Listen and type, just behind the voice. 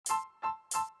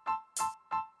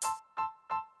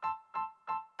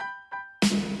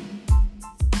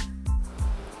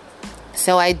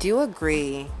So I do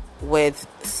agree with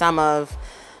some of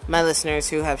my listeners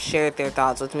who have shared their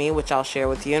thoughts with me, which I'll share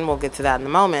with you, and we'll get to that in a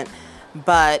moment.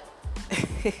 But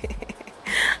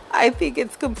I think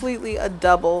it's completely a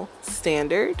double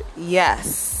standard.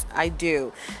 Yes, I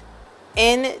do.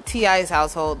 In T.I.'s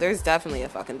household, there's definitely a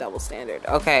fucking double standard,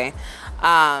 okay?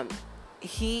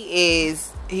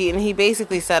 He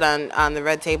basically said on the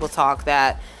Red Table Talk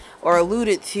that, or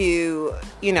alluded to,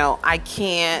 I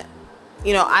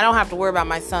don't have to worry about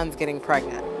my sons getting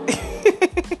pregnant.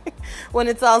 When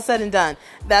it's all said and done,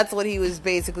 that's what he was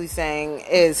basically saying,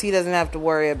 is he doesn't have to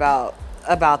worry about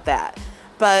that.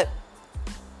 But,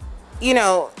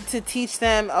 to teach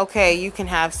them, okay, you can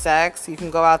have sex, you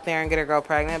can go out there and get a girl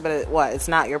pregnant, but it's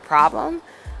not your problem?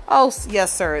 Oh,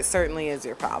 yes, sir, it certainly is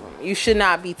your problem. You should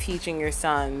not be teaching your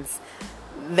sons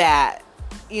that,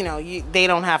 they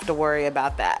don't have to worry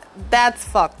about that. That's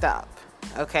fucked up,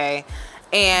 okay?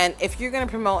 And if you're going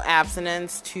to promote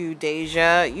abstinence to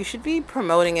Deja, you should be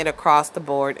promoting it across the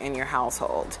board in your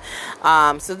household.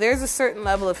 So there's a certain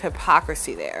level of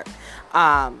hypocrisy there,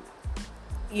 on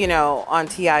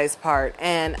T.I.'s part.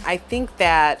 And I think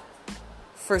that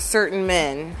for certain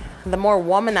men, the more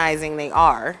womanizing they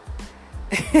are,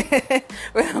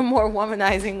 the more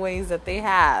womanizing ways that they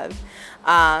have.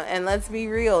 And let's be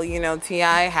real,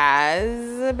 T.I.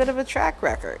 has a bit of a track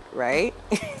record, right?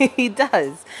 He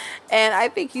does. And I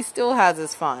think he still has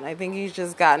his fun. I think he's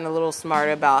just gotten a little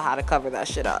smarter about how to cover that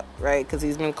shit up, right? Because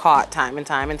he's been caught time and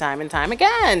time and time and time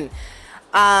again.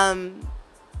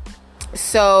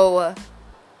 So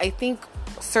I think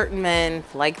certain men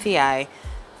like T.I.,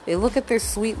 they look at their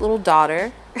sweet little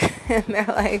daughter and they're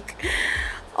like,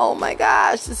 oh my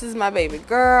gosh, this is my baby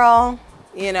girl.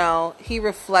 He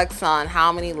reflects on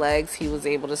how many legs he was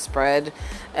able to spread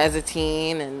as a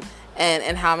teen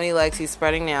and how many legs he's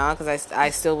spreading now, because I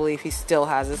still believe he still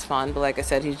has his fun. But like I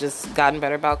said, he's just gotten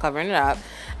better about covering it up.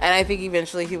 And I think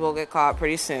eventually he will get caught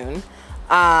pretty soon.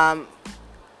 But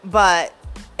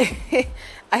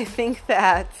I think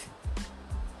that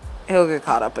he'll get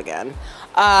caught up again.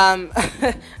 But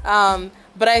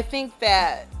I think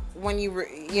that when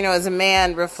as a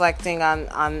man reflecting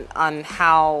on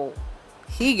how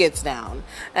he gets down,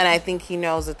 and I think he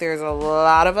knows that there's a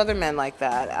lot of other men like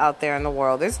that out there in the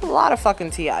world. There's a lot of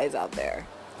fucking T.I.s out there,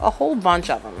 a whole bunch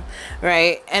of them,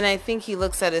 right? And I think he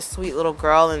looks at his sweet little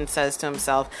girl and says to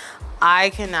himself,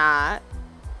 I cannot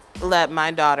let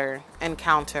my daughter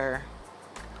encounter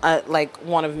like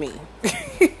one of me.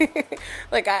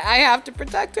 Like I have to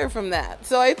protect her from that.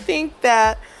 So I think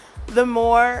that the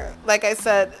more, like I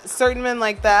said, certain men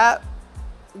like that,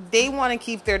 they want to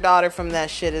keep their daughter from that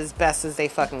shit as best as they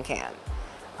fucking can.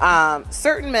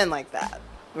 Certain men like that,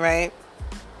 right?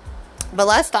 But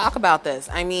let's talk about this.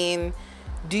 I mean,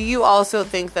 do you also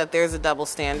think that there's a double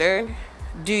standard?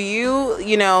 Do you,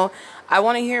 I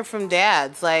want to hear from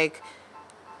dads. Like,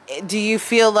 do you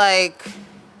feel like,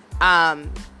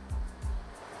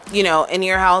 in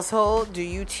your household, do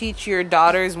you teach your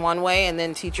daughters one way and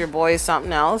then teach your boys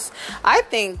something else? I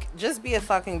think just be a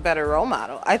fucking better role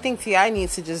model. I think T.I.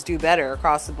 needs to just do better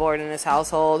across the board in his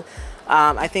household.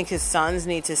 I think his sons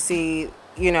need to see,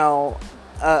 an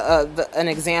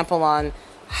example on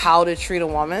how to treat a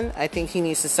woman. I think he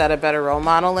needs to set a better role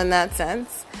model in that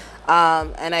sense.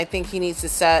 And I think he needs to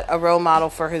set a role model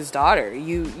for his daughter.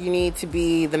 You need to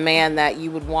be the man that you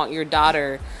would want your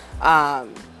daughter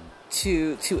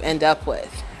to end up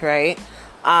with, right?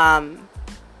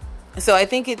 So I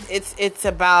think it's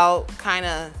about kind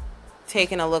of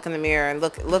taking a look in the mirror and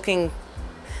looking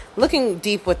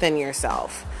deep within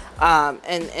yourself,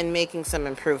 and making some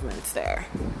improvements there.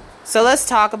 So let's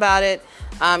talk about it.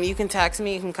 You can text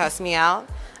me, you can cuss me out.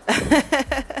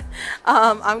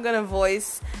 I'm gonna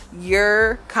voice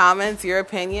your comments, your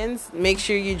opinions. Make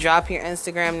sure you drop your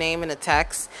Instagram name in a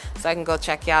text so I can go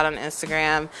check you out on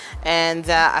Instagram. And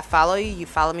I follow you, you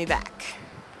follow me back.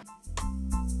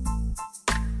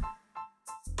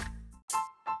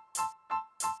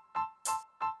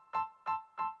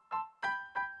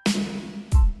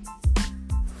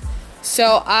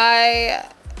 So I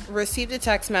received a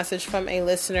text message from a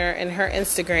listener, and her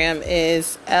Instagram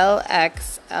is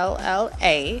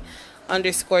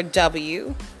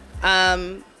LXLLA_W.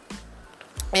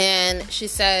 And she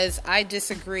says, I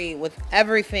disagree with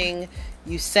everything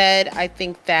you said. I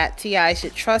think that T.I.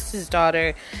 should trust his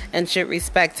daughter and should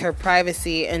respect her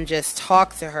privacy and just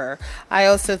talk to her. I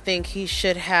also think he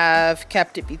should have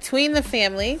kept it between the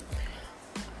family.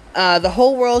 The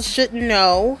whole world shouldn't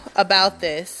know about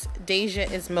this. Deja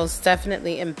is most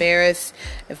definitely embarrassed.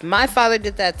 If my father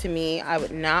did that to me, I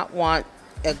would not want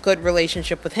a good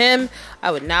relationship with him.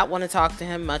 I would not want to talk to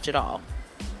him much at all.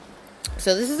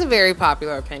 So this is a very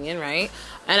popular opinion, right?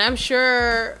 And I'm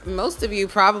sure most of you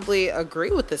probably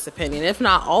agree with this opinion. If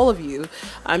not all of you,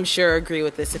 I'm sure agree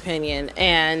with this opinion.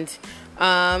 And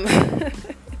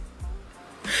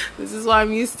this is why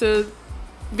I'm used to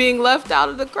being left out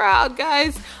of the crowd,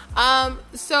 guys.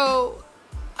 So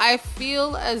I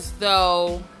feel as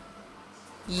though,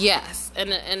 yes,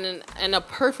 in a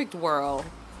perfect world,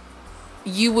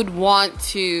 you would want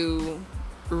to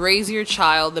raise your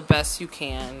child the best you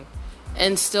can,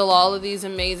 instill all of these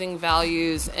amazing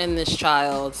values in this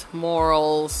child,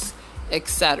 morals,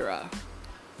 etc.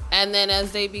 And then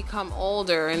as they become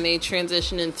older and they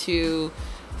transition into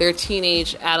their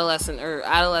teenage,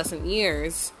 adolescent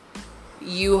years,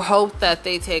 you hope that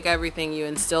they take everything you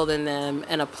instilled in them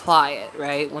and apply it,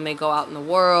 right? When they go out in the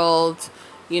world,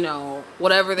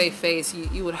 whatever they face,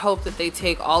 you would hope that they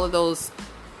take all of those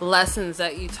lessons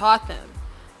that you taught them.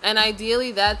 And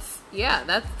ideally, that's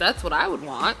what I would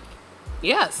want.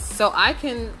 Yes, so I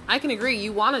can agree.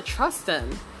 You want to trust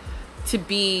them to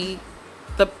be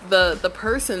the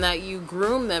person that you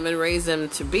groom them and raise them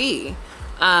to be,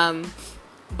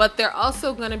 but they're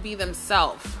also going to be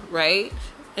themselves, right?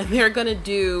 And they're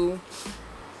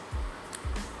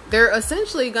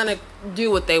essentially going to do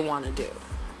what they want to do,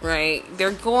 right? They're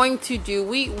going to do.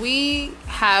 We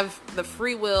have the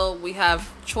free will. We have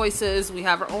choices. We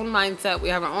have our own mindset. We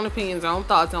have our own opinions, our own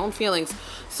thoughts, our own feelings.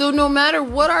 So no matter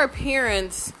what our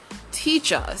parents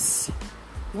teach us,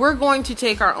 we're going to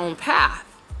take our own path,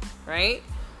 right?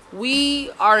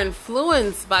 We are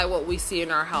influenced by what we see in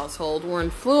our household. We're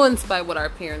influenced by what our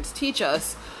parents teach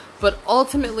us, but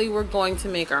ultimately we're going to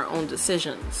make our own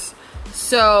decisions.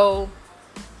 So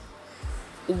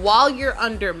while you're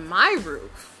under my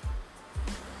roof,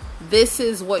 this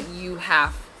is what you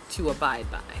have to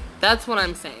abide by. That's what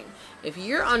I'm saying. If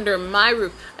you're under my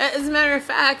roof, as a matter of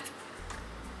fact,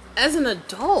 as an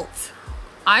adult,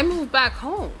 I moved back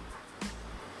home.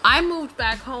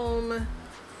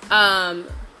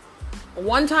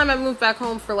 One time I moved back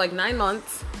home for like 9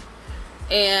 months,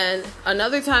 and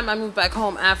another time I moved back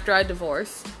home after I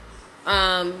divorced.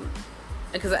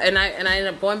 Because I ended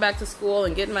up going back to school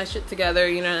and getting my shit together,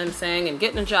 you know what I'm saying, and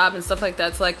getting a job and stuff like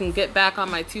that, so I can get back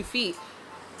on my 2 feet.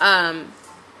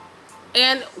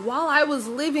 And while I was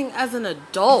living as an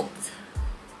adult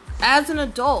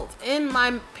in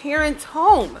my parents'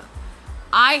 home,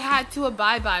 I had to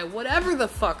abide by whatever the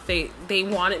fuck they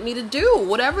wanted me to do,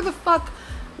 whatever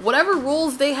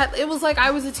rules they had. It was like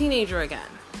I was a teenager again.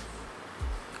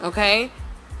 Okay?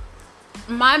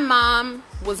 My mom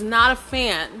was not a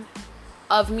fan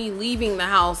of me leaving the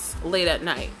house late at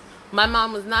night. My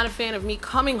mom was not a fan of me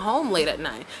coming home late at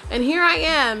night. And here I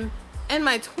am in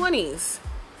my 20s,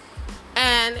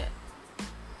 and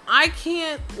I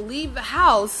can't leave the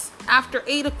house after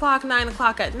 8 o'clock, 9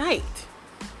 o'clock at night.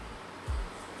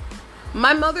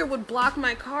 My mother would block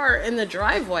my car in the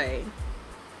driveway,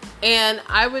 and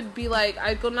I would be like,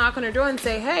 I'd go knock on her door and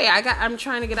say, "Hey, I'm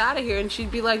trying to get out of here," and she'd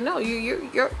be like, "No,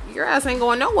 your ass ain't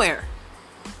going nowhere.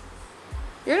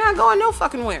 You're not going no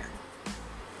fucking where.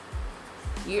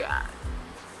 Yeah.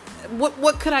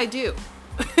 What could I do?"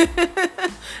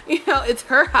 It's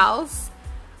her house,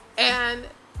 and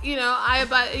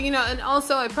and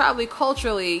also I probably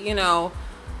culturally,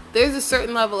 there's a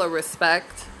certain level of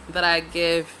respect that I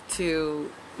give to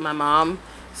my mom.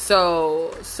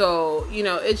 So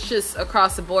it's just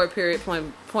across the board, period,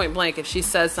 point blank. If she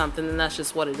says something, then that's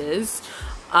just what it is.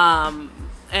 And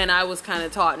I was kind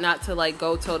of taught not to like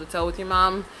go toe to toe with your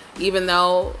mom, even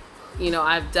though,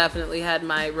 I've definitely had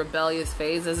my rebellious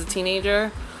phase as a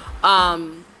teenager.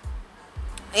 And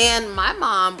my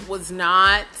mom was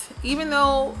not, even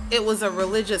though it was a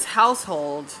religious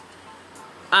household,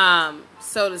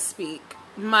 so to speak,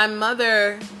 my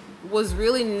mother was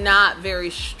really not very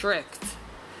strict.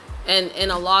 And in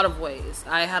a lot of ways,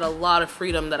 I had a lot of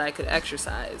freedom that I could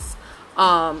exercise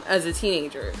as a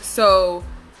teenager. So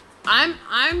I'm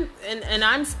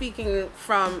speaking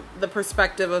from the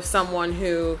perspective of someone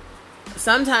who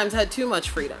sometimes had too much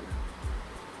freedom.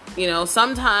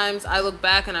 Sometimes I look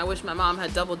back and I wish my mom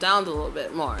had doubled down a little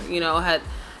bit more, had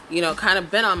kind of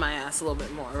been on my ass a little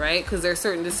bit more, right? Because there are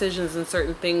certain decisions and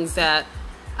certain things that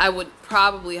I would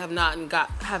probably have not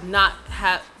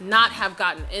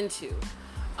gotten into.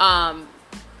 And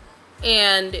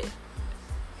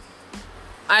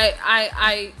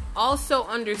I also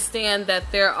understand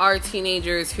that there are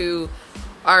teenagers who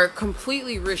are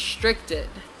completely restricted,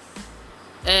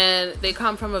 and they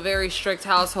come from a very strict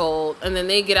household, and then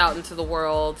they get out into the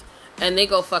world and they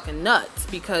go fucking nuts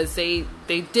because they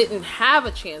didn't have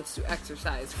a chance to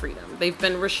exercise freedom. They've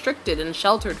been restricted and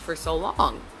sheltered for so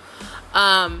long.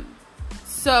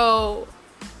 So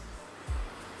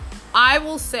I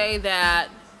will say that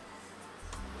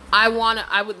I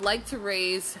would like to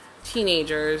raise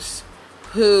teenagers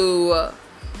who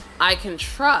I can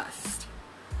trust.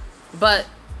 But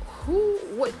who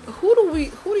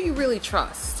do you really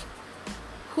trust?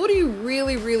 Who do you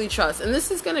really trust? And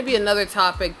this is going to be another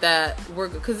topic that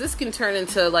because this can turn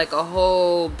into like a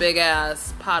whole big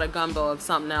ass pot of gumbo of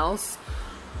something else.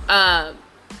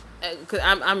 Cause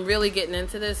I'm really getting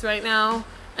into this right now,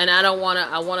 and I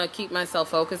want to keep myself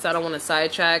focused. I don't want to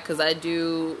sidetrack, because I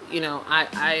do,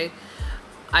 I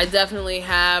definitely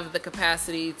have the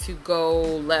capacity to go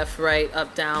left, right,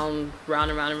 up, down,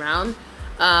 round and round and round.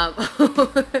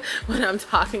 When I'm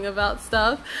talking about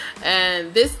stuff,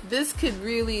 and this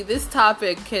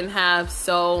topic can have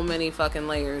so many fucking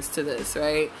layers to this,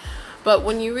 right? But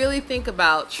when you really think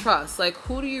about trust, like,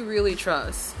 who do you really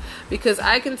trust? Because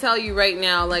I can tell you right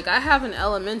now, like, I have an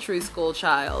elementary school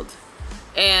child,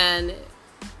 and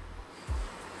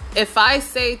if I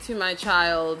say to my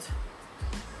child,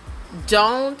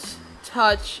 don't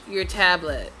touch your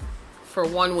tablet for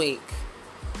 1 week,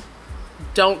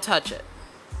 don't touch it.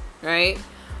 Right?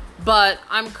 But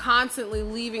I'm constantly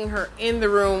leaving her in the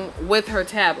room with her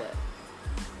tablet,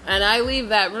 and I leave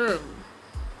that room,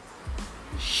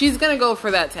 she's gonna go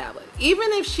for that tablet.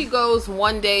 Even if she goes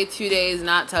 1 day, 2 days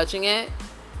not touching it,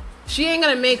 she ain't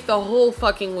gonna make the whole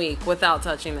fucking week without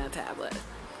touching that tablet.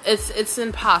 It's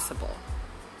impossible.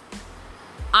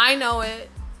 I know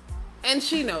it, and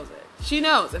she knows it. She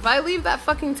knows if I leave that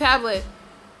fucking tablet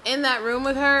in that room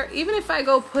with her, even if I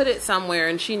go put it somewhere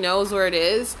and she knows where it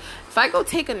is, if I go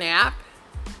take a nap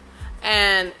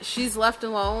and she's left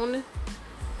alone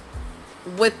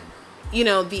with,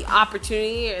 the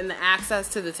opportunity and the access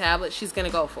to the tablet, she's gonna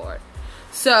go for it.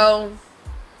 So,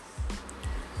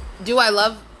 do I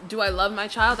love my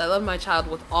child? I love my child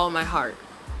with all my heart.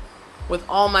 With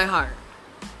all my heart.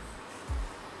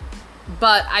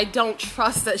 But I don't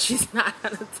trust that she's not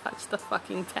gonna touch the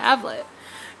fucking tablet.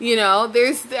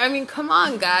 Come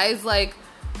on, guys. Like,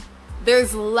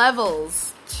 there's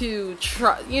levels to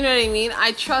trust. You know what I mean?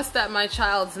 I trust that my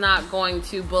child's not going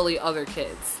to bully other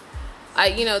kids.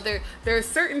 There are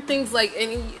certain things, like,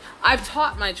 and I've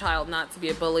taught my child not to be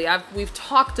a bully. We've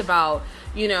talked about,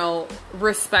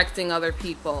 respecting other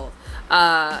people,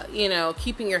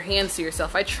 keeping your hands to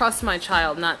yourself. I trust my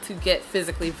child not to get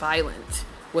physically violent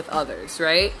with others,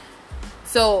 right?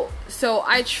 So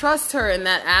I trust her in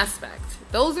that aspect.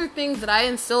 Those are things that I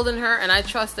instilled in her, and I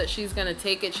trust that she's going to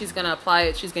take it, she's going to apply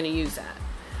it, she's going to use that.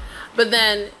 But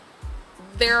then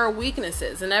there are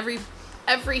weaknesses, and every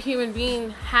human being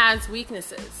has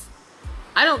weaknesses.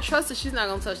 I don't trust that she's not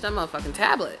going to touch that motherfucking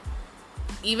tablet.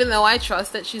 Even though I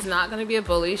trust that she's not going to be a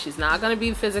bully, she's not going to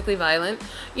be physically violent.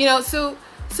 So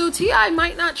T.I.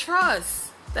 might not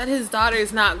trust that his daughter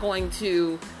is not going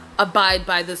to abide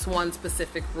by this one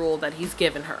specific rule that he's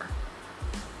given her.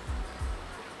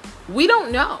 We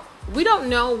don't know. We don't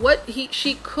know what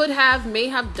she may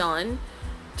have done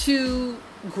to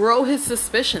grow his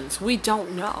suspicions. We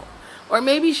don't know. Or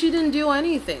maybe she didn't do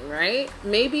anything, right?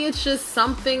 Maybe it's just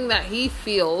something that he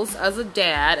feels as a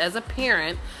dad, as a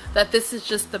parent, that this is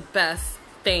just the best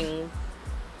thing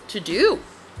to do.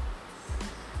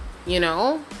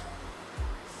 And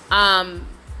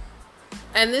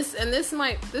this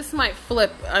might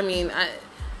flip. I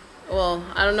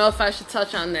don't know if I should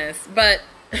touch on this, but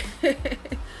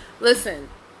listen,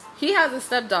 he has a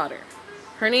stepdaughter.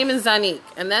 Her name is Zanique,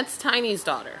 and that's Tiny's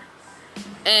daughter.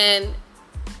 And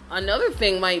another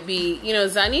thing might be,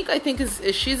 Zanique, I think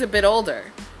she's a bit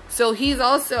older, so he's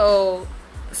also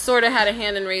sort of had a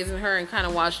hand in raising her and kind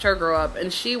of watched her grow up.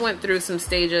 And she went through some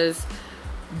stages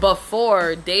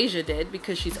before Deja did,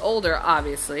 because she's older,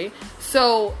 obviously.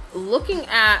 So looking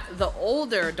at the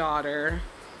older daughter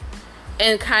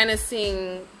and kind of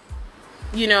seeing,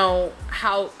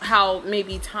 how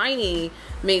maybe Tiny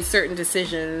made certain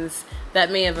decisions that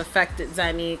may have affected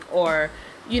Zanique, or,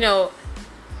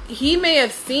 he may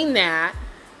have seen that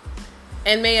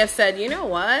and may have said, you know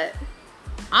what?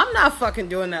 I'm not fucking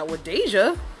doing that with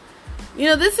Deja.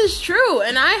 This is true,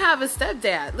 and I have a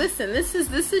stepdad. Listen, this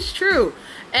is true.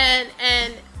 And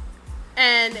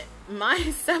my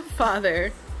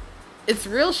stepfather, it's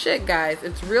real shit, guys.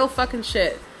 It's real fucking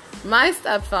shit. My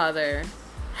stepfather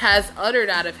has uttered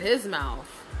out of his mouth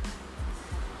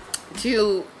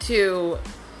to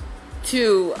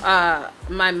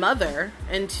my mother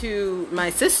and to my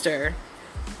sister,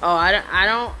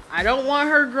 I don't want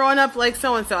her growing up like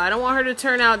so and so. I don't want her to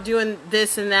turn out doing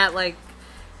this and that like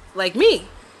me.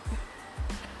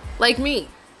 Like me.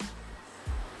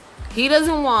 He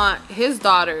doesn't want his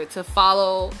daughter to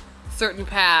follow certain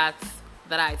paths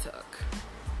that I took.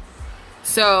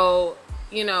 So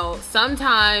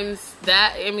sometimes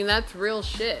that's real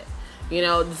shit.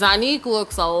 Zanique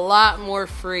looks a lot more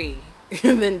free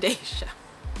than Deja.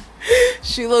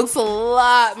 She looks a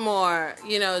lot more,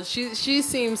 she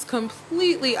seems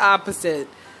completely opposite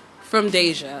from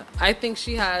Deja. I think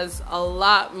she has a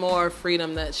lot more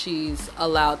freedom that she's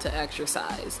allowed to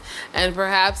exercise. And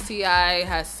perhaps T.I.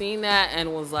 has seen that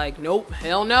and was like, nope,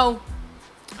 hell no.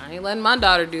 I ain't letting my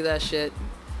daughter do that shit.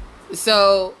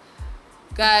 So,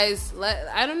 guys,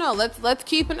 I don't know. Let's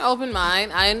keep an open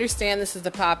mind. I understand this is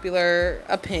the popular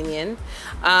opinion.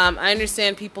 I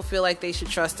understand people feel like they should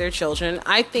trust their children.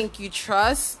 I think you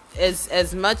trust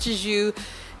as much as you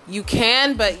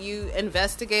can, but you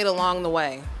investigate along the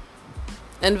way.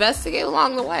 Investigate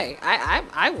along the way.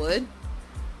 I would,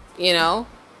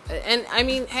 and I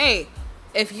mean, hey,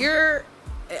 if you're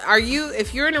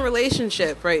in a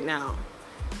relationship right now,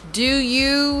 do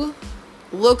you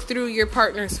look through your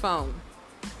partner's phone?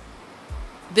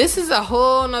 This is a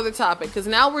whole nother topic, because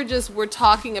now we're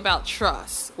talking about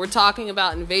trust. We're talking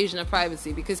about invasion of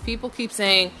privacy, because people keep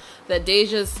saying that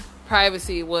Deja's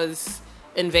privacy was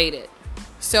invaded.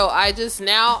 So I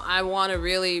want to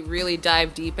really, really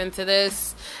dive deep into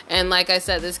this. And like I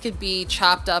said, this could be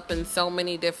chopped up in so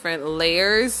many different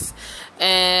layers.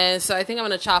 And so I think I'm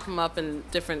going to chop them up in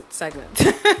different segments.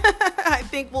 I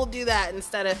think we'll do that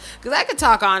instead of, because I could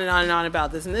talk on and on and on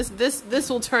about this. And this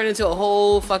will turn into a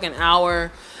whole fucking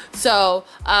hour. So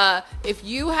if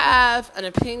you have an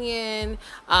opinion,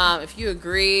 if you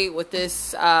agree with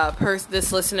this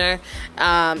this listener,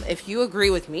 if you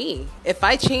agree with me, if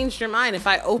I changed your mind, if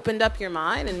I opened up your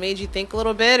mind and made you think a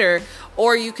little bit,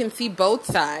 or you can see both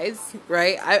sides,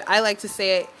 right? I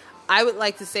would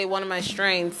like to say one of my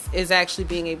strengths is actually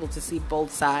being able to see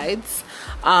both sides.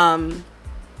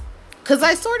 Because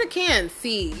I sort of can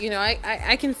see,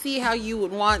 I can see how you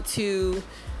would want to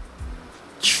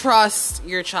trust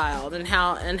your child, and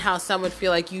how some would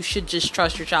feel like you should just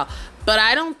trust your child. But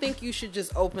I don't think you should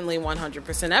just openly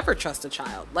 100% ever trust a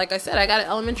child. Like I said, I got an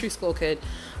elementary school kid.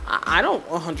 I don't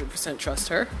 100% trust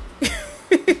her.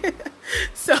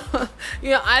 So,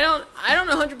 I don't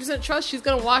 100% trust she's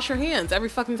going to wash her hands every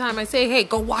fucking time I say, hey,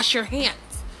 go wash your hands,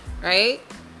 right?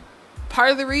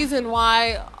 Part of the reason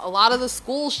why a lot of the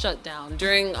schools shut down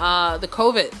during the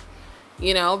COVID,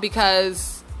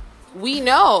 because we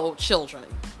know children.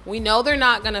 We know they're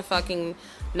not going to fucking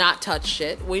not touch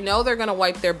shit. We know they're going to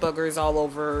wipe their boogers all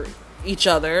over each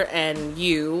other and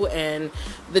you and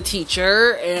the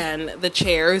teacher and the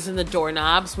chairs and the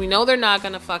doorknobs. We know they're not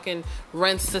going to fucking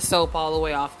rinse the soap all the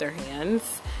way off their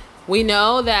hands. We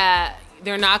know that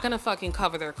they're not going to fucking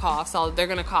cover their coughs. They're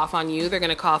going to cough on you. They're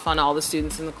going to cough on all the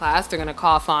students in the class. They're going to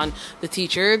cough on the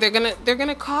teacher. They're going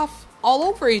to cough all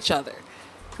over each other,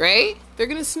 right? They're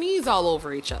going to sneeze all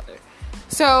over each other.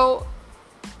 So,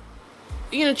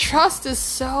 trust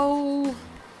is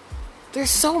there's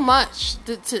so much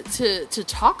to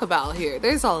talk about here.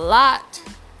 There's a lot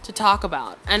to talk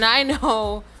about. And I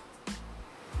know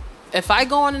if I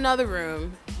go in another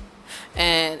room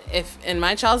and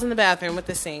my child's in the bathroom with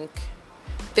the sink,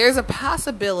 there's a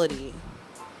possibility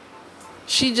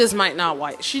she just might not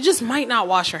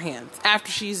wash her hands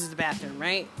after she uses the bathroom,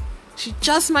 right? She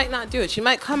just might not do it. She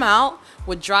might come out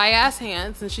with dry ass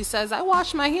hands and she says, I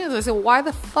wash my hands. I said, why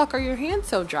the fuck are your hands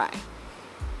so dry?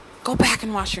 Go back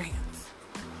and wash your hands.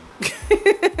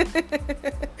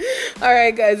 All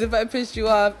right, guys, if I pissed you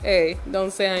off, hey,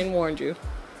 don't say I ain't warned you.